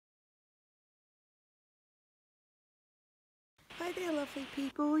Hi there lovely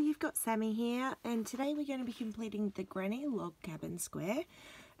people, you've got Sammy here, and today we're going to be completing the Granny Log Cabin Square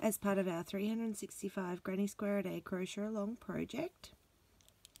as part of our 365 Granny Square a Day Crochet Along project.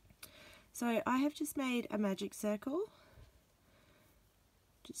 So I have just made a magic circle,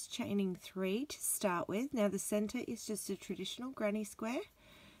 just chaining 3 to start with. Now the center is just a traditional granny square,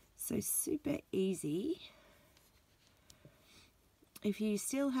 so super easy. If you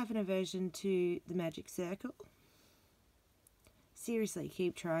still have an aversion to the magic circle, seriously,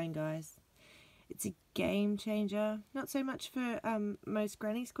 keep trying, guys. It's a game changer. Not so much for most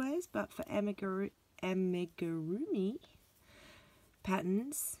granny squares, but for amigurumi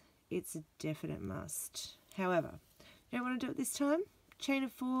patterns, it's a definite must. However, you don't want to do it this time. Chain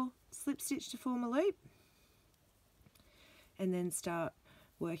of 4, slip stitch to form a loop, and then start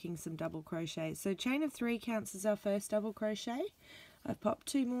working some double crochet. So chain of 3 counts as our first double crochet. I've popped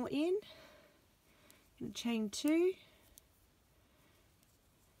 2 more in, and chain 2,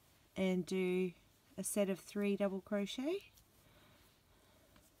 and do a set of 3 double crochet.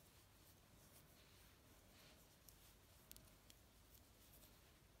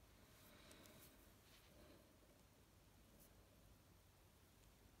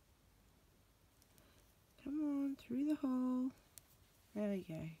 Come on, through the hole. There we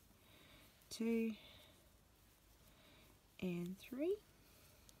go. 2 and 3.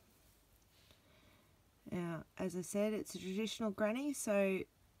 Now, as I said, it's a traditional granny, so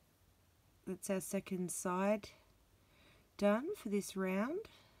that's our second side done for this round.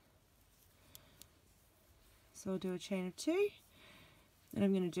 So I'll do a chain of 2, and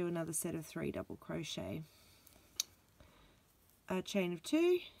I'm going to do another set of 3 double crochet. A chain of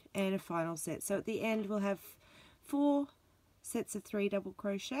 2 and a final set. So at the end we'll have 4 sets of 3 double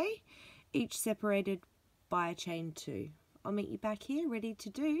crochet, each separated by a chain 2. I'll meet you back here ready to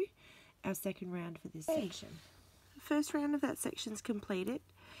do our second round for this section. The first round of that section is completed.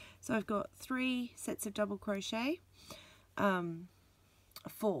 So I've got 3 sets of double crochet,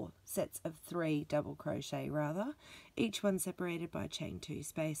 4 sets of 3 double crochet rather, each one separated by chain 2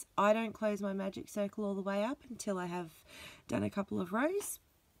 space. I don't close my magic circle all the way up until I have done a couple of rows.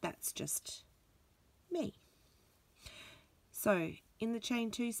 That's just me. So in the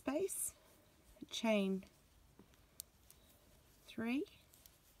chain 2 space, chain 3,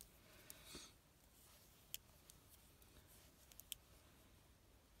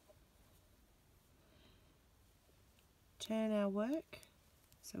 turn our work,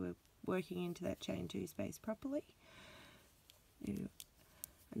 so we're working into that chain 2 space properly. Do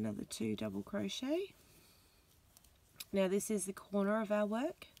another 2 double crochet. Now this is the corner of our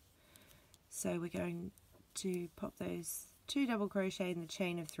work, so we're going to pop those 2 double crochet in the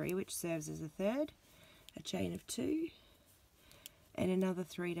chain of 3, which serves as a third, a chain of 2, and another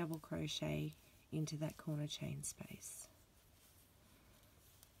 3 double crochet into that corner chain space.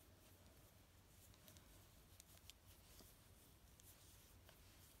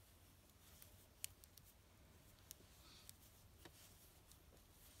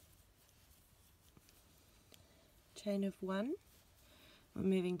 Chain of 1, we're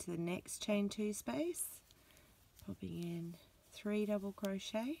moving to the next chain 2 space, popping in 3 double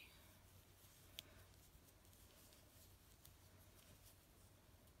crochet,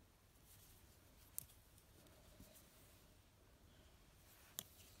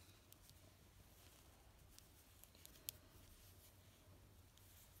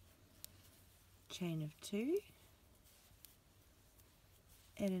 chain of 2,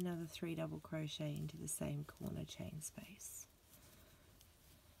 and another 3 double crochet into the same corner chain space.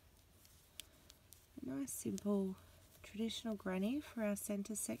 A nice simple traditional granny for our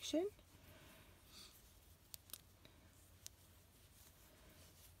center section.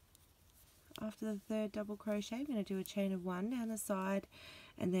 After the third double crochet, I'm going to do a chain of 1 down the side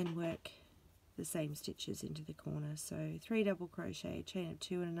and then work the same stitches into the corner. So 3 double crochet, a chain of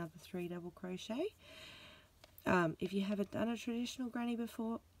 2 and another 3 double crochet. If you haven't done a traditional granny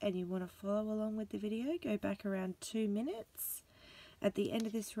before and you want to follow along with the video, go back around 2 minutes. At the end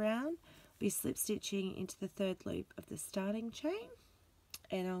of this round, be slip stitching into the third loop of the starting chain,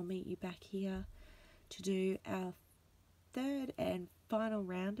 and I'll meet you back here to do our third and final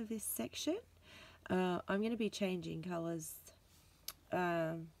round of this section. I'm going to be changing colours,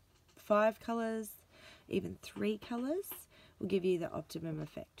 5 colours, even 3 colours will give you the optimum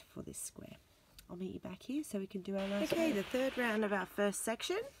effect for this square. I'll meet you back here so we can do our last round. The third round of our first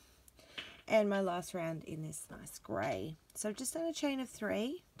section and my last round in this nice grey. So I've just done a chain of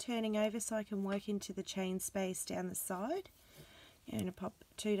 3, turning over so I can work into the chain space down the side. I'm going to pop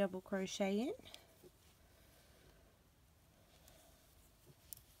 2 double crochet in.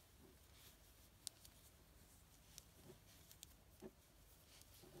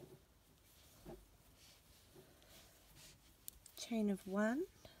 chain of 1,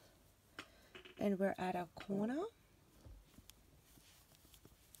 and we're at our corner.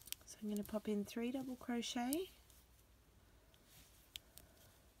 So I'm going to pop in 3 double crochet,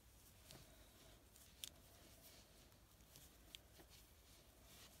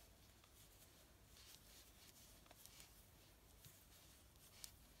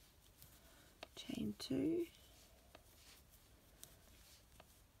 chain 2,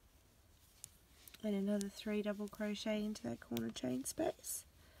 and another 3 double crochet into that corner chain space.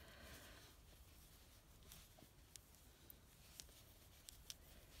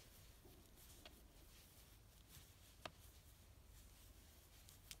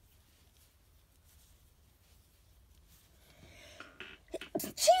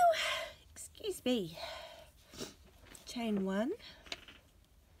 Excuse me. Chain 1.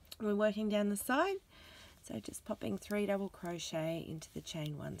 We're working down the side, so just popping 3 double crochet into the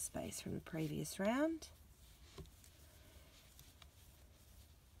chain 1 space from the previous round.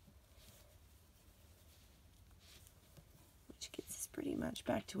 Which gets us pretty much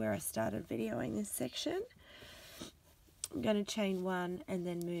back to where I started videoing this section. I'm going to chain 1 and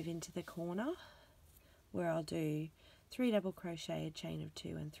then move into the corner where I'll do 3 double crochet, a chain of 2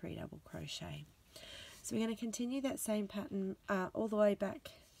 and 3 double crochet. So we're going to continue that same pattern all the way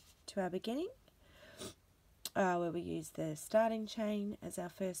back to our beginning, where we use the starting chain as our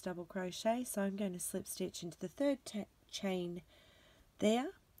first double crochet. So I'm going to slip stitch into the third chain there,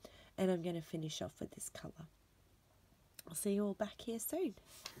 and I'm going to finish off with this colour. I'll see you all back here soon.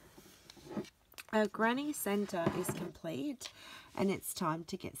 Our granny centre is complete, and it's time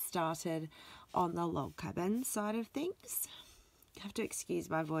to get started on the log cabin side of things. You have to excuse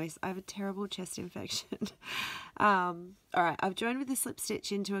my voice, I have a terrible chest infection. Alright, I've joined with a slip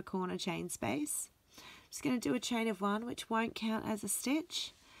stitch into a corner chain space. I'm just going to do a chain of 1, which won't count as a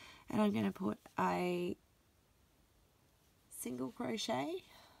stitch, and I'm going to put a single crochet,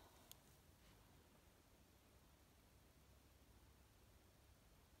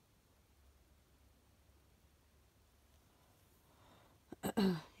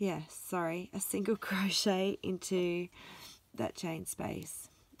 a single crochet into that chain space.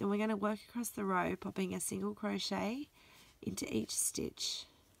 Then we're going to work across the row, popping a single crochet into each stitch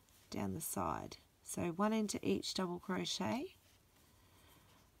down the side. So 1 into each double crochet.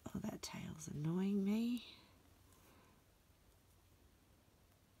 Oh, that tail's annoying me.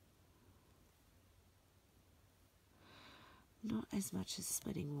 Not as much as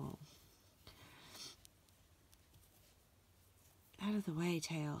splitting wool. Out of the way,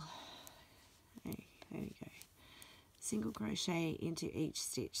 tail. Hey, there we go. Single crochet into each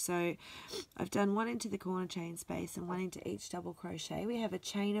stitch. So I've done 1 into the corner chain space and 1 into each double crochet. We have a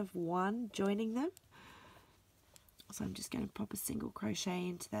chain of 1 joining them. So I'm just going to pop a single crochet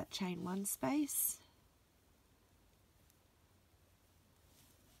into that chain 1 space.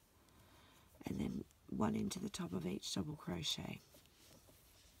 And then 1 into the top of each double crochet.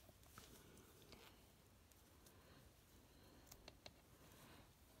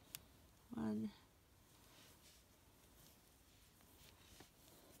 One,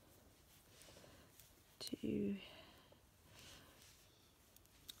 2,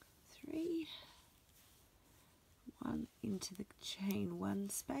 3, 1 into the chain 1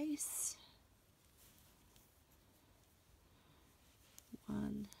 space,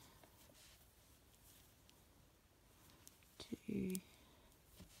 1, 2,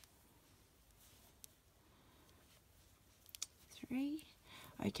 3.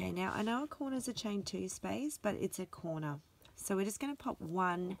 Okay, now I know a corner is a chain 2 space, but it's a corner. So we're just going to pop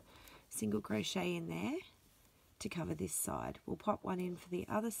 1 single crochet in there to cover this side. We'll pop 1 in for the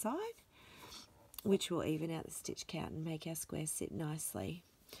other side, which will even out the stitch count and make our square sit nicely.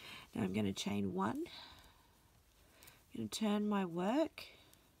 Now I'm going to chain 1. I'm going to turn my work,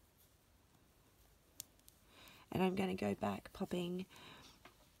 and I'm going to go back popping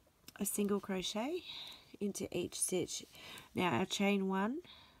a single crochet into each stitch. Now our chain 1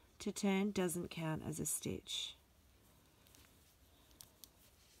 to turn doesn't count as a stitch.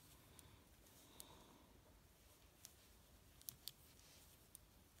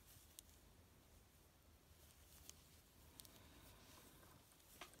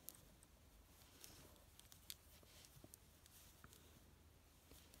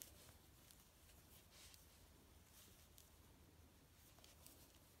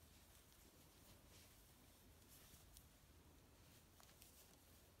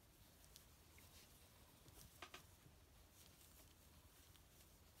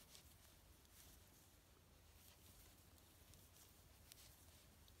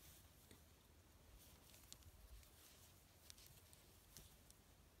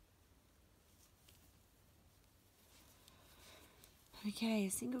 Okay, a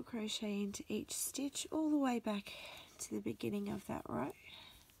single crochet into each stitch all the way back to the beginning of that row,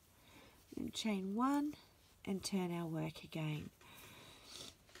 and chain 1 and turn our work again.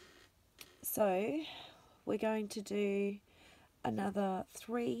 So we're going to do another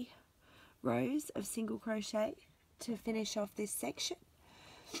 3 rows of single crochet to finish off this section.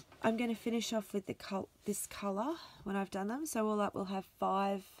 I'm going to finish off with this colour when I've done them, so all up we'll have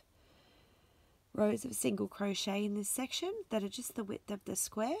 5 rows of single crochet in this section that are just the width of the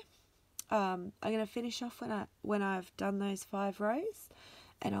square. I'm going to finish off when I've done those 5 rows,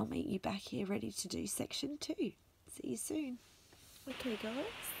 and I'll meet you back here ready to do section 2. See you soon. Okay guys,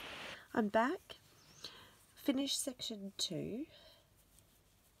 I'm back. Finished section 2.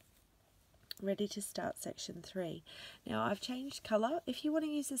 Ready to start section 3. Now I've changed colour. If you want to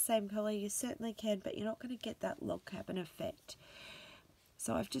use the same colour you certainly can, but you're not going to get that log cabin effect.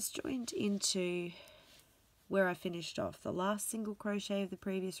 So I've just joined into where I finished off. The last single crochet of the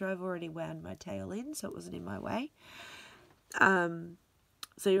previous row, I've already wound my tail in so it wasn't in my way. So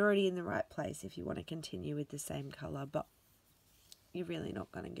you're already in the right place if you want to continue with the same colour, but you're really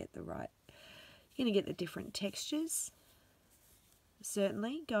not going to get the right, you're going to get the different textures.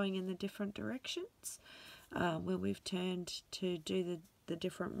 Certainly going in the different directions when we've turned to do the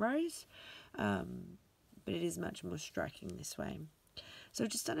different rows, but it is much more striking this way. So I've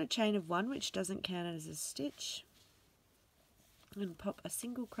just done a chain of 1, which doesn't count as a stitch, and pop a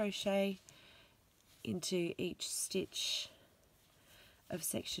single crochet into each stitch of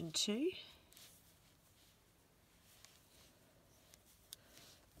section 2.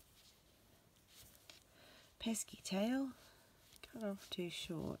 Pesky tail. Cut off too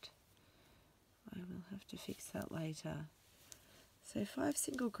short. I will have to fix that later. So 5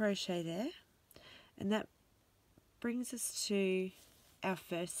 single crochet there, and that brings us to our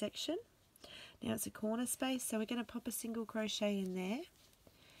first section. Now it's a corner space, so we're going to pop a single crochet in there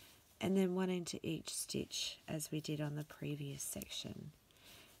and then 1 into each stitch as we did on the previous section.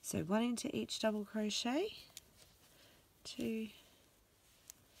 So 1 into each double crochet, 2,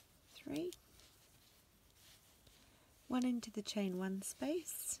 3, 1 into the chain 1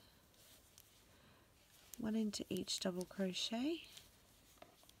 space, 1 into each double crochet.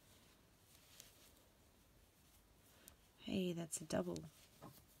 Hey, that's a double.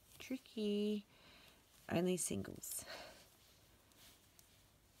 Tricky. Only singles.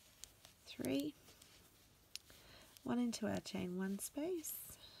 3, 1 into our chain 1 space,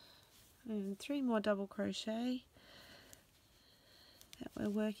 and 3 more double crochet that we're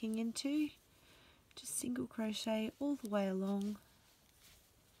working into. Just single crochet all the way along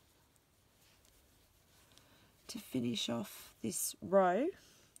to finish off this row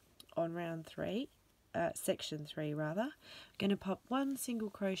on round 3, section 3 rather. I'm going to pop 1 single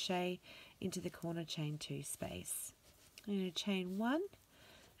crochet into the corner chain 2 space. I'm going to chain 1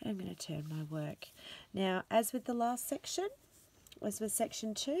 and I'm going to turn my work. Now, as with the last section, as with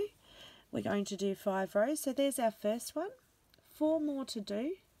section 2, we're going to do 5 rows. So there's our first one, 4 more to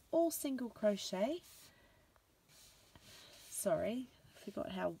do, all single crochet. Sorry, I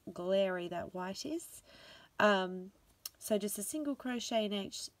forgot how glary that white is. So just a single crochet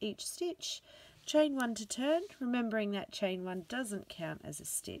in each stitch, chain 1 to turn, remembering that chain 1 doesn't count as a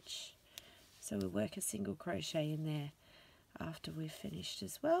stitch. So we'll work a single crochet in there after we've finished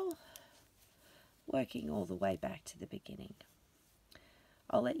as well, working all the way back to the beginning.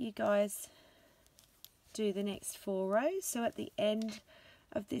 I'll let you guys do the next 4 rows. So at the end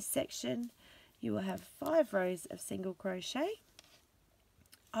of this section you will have 5 rows of single crochet.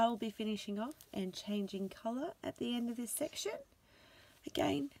 I will be finishing off and changing colour at the end of this section.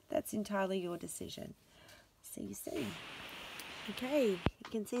 Again, that's entirely your decision. See you soon. Okay, you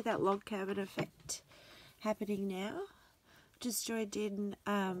can see that log cabin effect happening now. Just joined in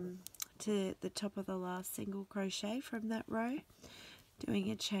to the top of the last single crochet from that row, doing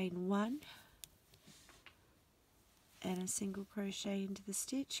a chain 1 and a single crochet into the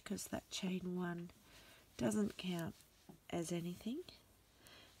stitch because that chain 1 doesn't count as anything,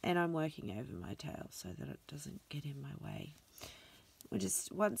 and I'm working over my tail so that it doesn't get in my way. We're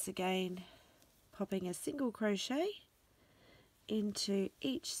just once again popping a single crochet into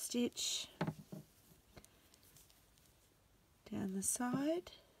each stitch down the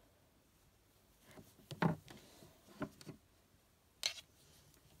side.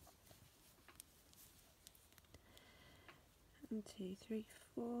 One, 2, 3,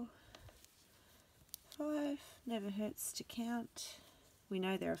 4, 5. Never hurts to count. We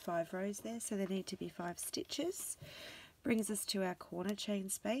know there are 5 rows there, so there need to be 5 stitches. Brings us to our corner chain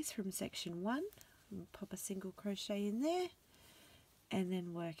space from section 1. We'll pop a single crochet in there and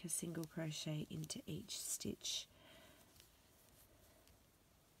then work a single crochet into each stitch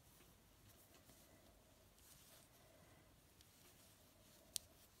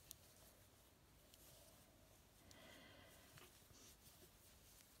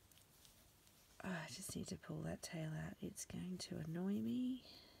just need to pull that tail out. It's going to annoy me.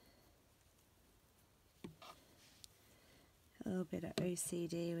 A little bit of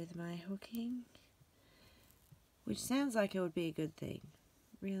OCD with my hooking, which sounds like it would be a good thing.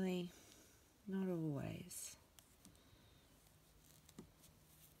 Really, not always.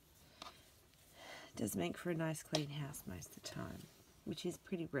 It does make for a nice clean house most of the time, which is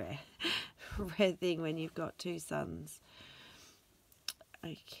pretty rare. Rare thing when you've got two sons.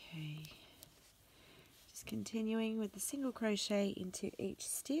 Okay, just continuing with the single crochet into each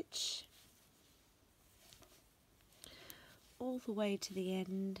stitch all the way to the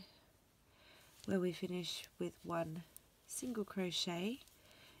end, where we finish with one single crochet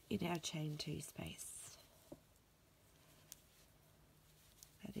in our chain 2 space.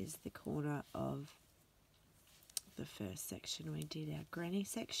 That is the corner of the first section we did, our granny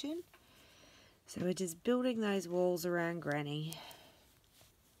section. So we're just building those walls around granny.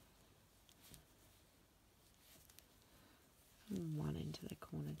 And one into the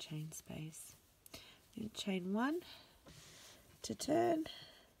corner chain space. Then chain 1 to turn,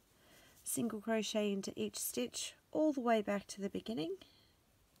 single crochet into each stitch all the way back to the beginning.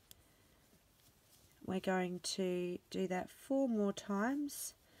 We're going to do that 4 more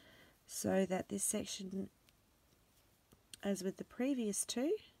times so that this section, as with the previous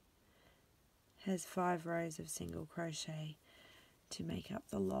 2, has 5 rows of single crochet to make up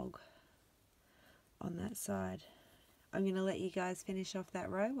the log on that side. I'm going to let you guys finish off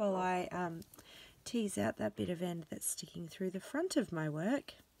that row while I tease out that bit of end that's sticking through the front of my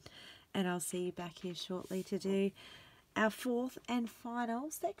work, and I'll see you back here shortly to do our 4th and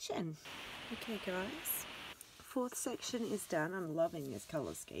final section. Okay guys, 4th section is done. I'm loving this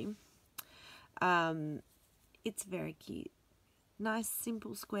colour scheme. It's very cute. Nice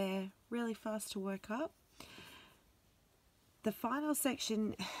simple square, really fast to work up. The final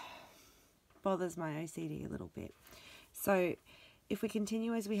section bothers my OCD a little bit. So if we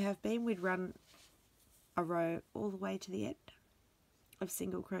continue as we have been, we'd run a row all the way to the end of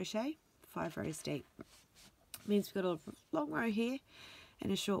single crochet, 5 rows deep. Means we've got a long row here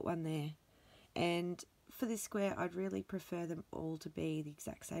and a short one there. And for this square, I'd really prefer them all to be the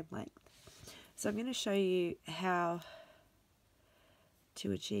exact same length. So I'm going to show you how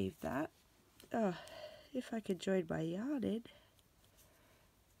to achieve that. Oh, if I could join my yarn in.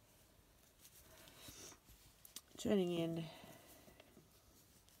 Joining in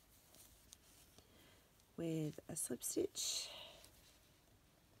with a slip stitch,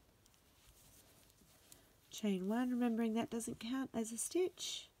 chain 1, remembering that doesn't count as a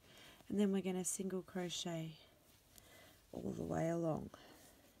stitch, and then we're going to single crochet all the way along.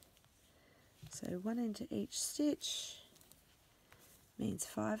 So 1 into each stitch means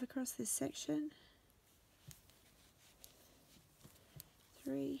 5 across this section,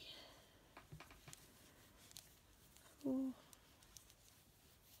 3, 4,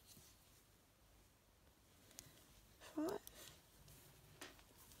 5.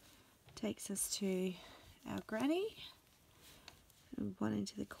 Takes us to our granny. And 1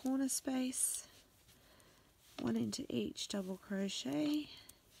 into the corner space, 1 into each double crochet,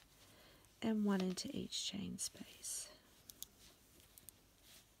 and 1 into each chain space.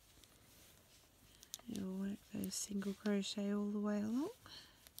 You'll work those single crochet all the way along.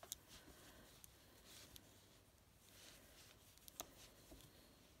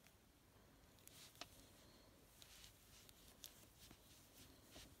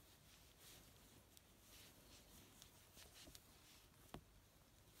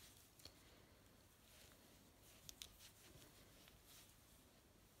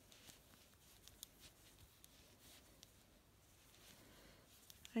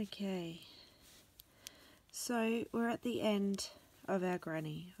 Okay, so we're at the end of our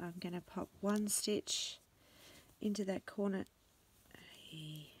granny. I'm going to pop 1 stitch into that corner.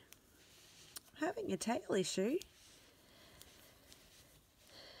 I'm having a tail issue.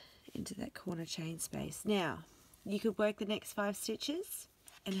 Into that corner chain space. Now, you could work the next 5 stitches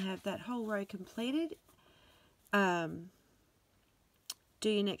and have that whole row completed. Do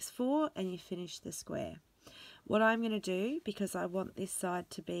your next 4 and you finish the square. What I'm going to do, because I want this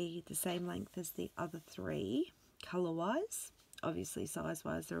side to be the same length as the other 3, colour-wise, obviously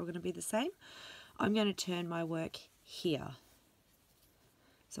size-wise they're all going to be the same, I'm going to turn my work here.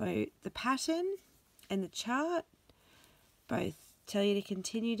 So the pattern and the chart both tell you to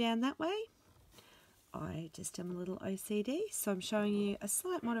continue down that way. I just am a little OCD, so I'm showing you a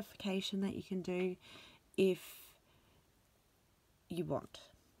slight modification that you can do if you want.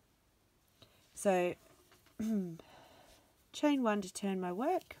 So chain 1 to turn my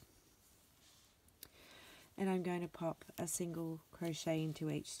work, and I'm going to pop a single crochet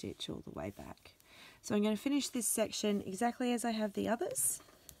into each stitch all the way back. So I'm going to finish this section exactly as I have the others,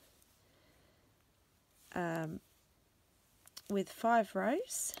 with 5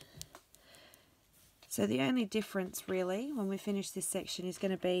 rows. So the only difference really when we finish this section is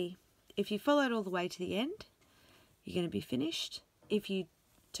going to be, if you followed all the way to the end, you're going to be finished. If you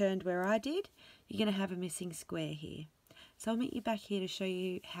turned where I did, you're going to have a missing square here. So I'll meet you back here to show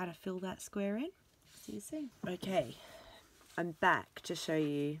you how to fill that square in. See you soon. Okay, I'm back to show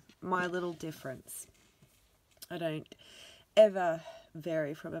you my little difference. I don't ever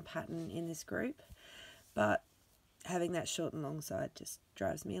vary from a pattern in this group, but having that short and long side just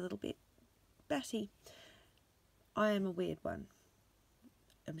drives me a little bit batty. I am a weird one.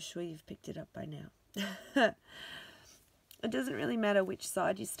 I'm sure you've picked it up by now. It doesn't really matter which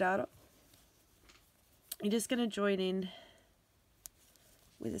side you start on. You're just going to join in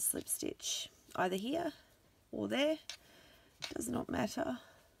with a slip stitch, either here or there, does not matter.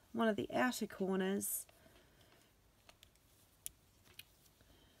 One of the outer corners.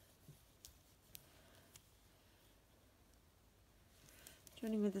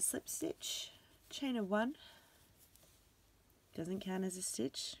 Joining with a slip stitch, chain of 1, doesn't count as a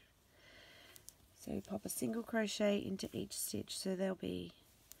stitch. So pop a single crochet into each stitch, so there'll be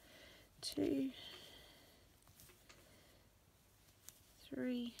 2,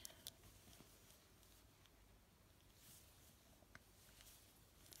 3,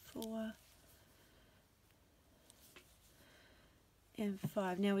 4, and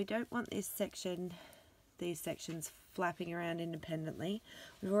 5. Now we don't want this section, these sections flapping around independently.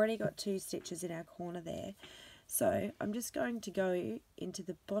 We've already got 2 stitches in our corner there. So I'm just going to go into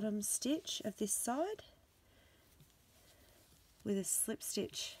the bottom stitch of this side with a slip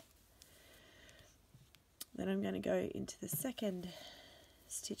stitch. Then I'm going to go into the second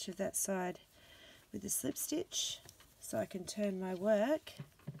stitch of that side with a slip stitch, so I can turn my work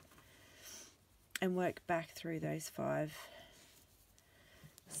and work back through those 5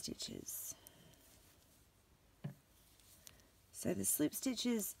 stitches. So the slip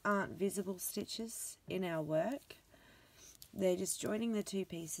stitches aren't visible stitches in our work. They're just joining the 2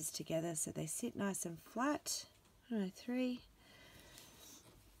 pieces together so they sit nice and flat. 3,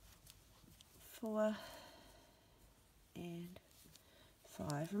 4, and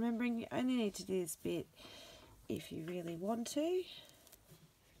 5. Remembering you only need to do this bit if you really want to.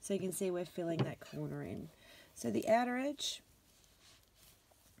 So you can see we're filling that corner in. So the outer edge,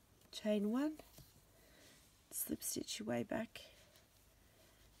 chain 1, slip stitch your way back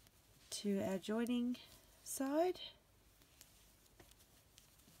to our joining side.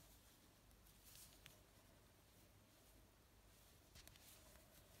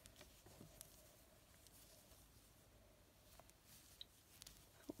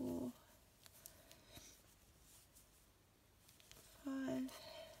 Four, 5,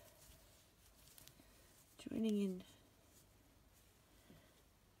 joining in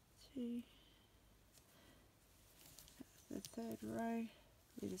 2, the 3rd row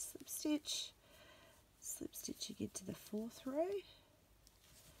with a slip stitch you get to the 4th row,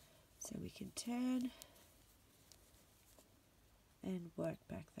 so we can turn and work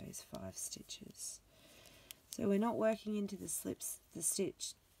back those 5 stitches. So we're not working into the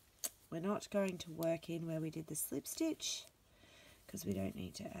stitch, we're not going to work in where we did the slip stitch because we don't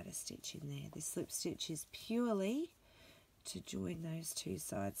need to add a stitch in there. The slip stitch is purely to join those 2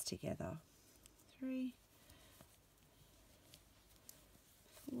 sides together. 3,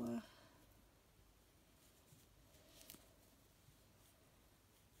 4,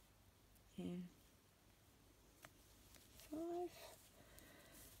 and 5,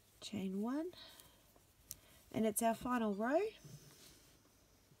 chain 1, and it's our final row.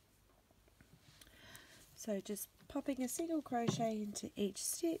 So just popping a single crochet into each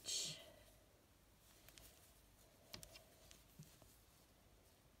stitch,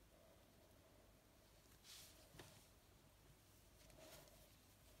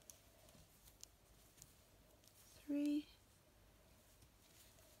 three,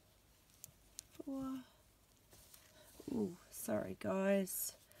 4. Ooh, sorry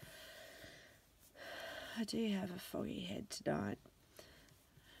guys, I do have a foggy head tonight.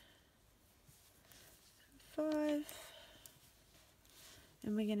 5,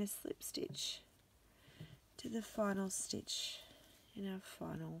 and we're going to slip stitch to the final stitch in our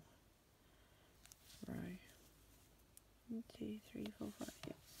final row. 1, 2, 3, 4, 5.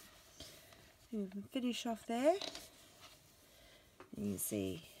 Yep. And we can finish off there. And you can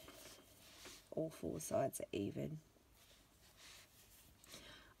see all 4 sides are even.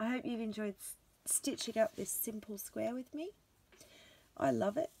 I hope you've enjoyed stitching up this simple square with me. I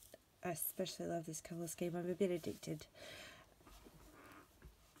love it. I especially love this colour scheme. I'm a bit addicted.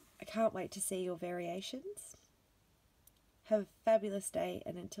 I can't wait to see your variations. Have a fabulous day,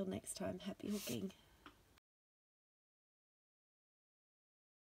 and until next time, happy hooking.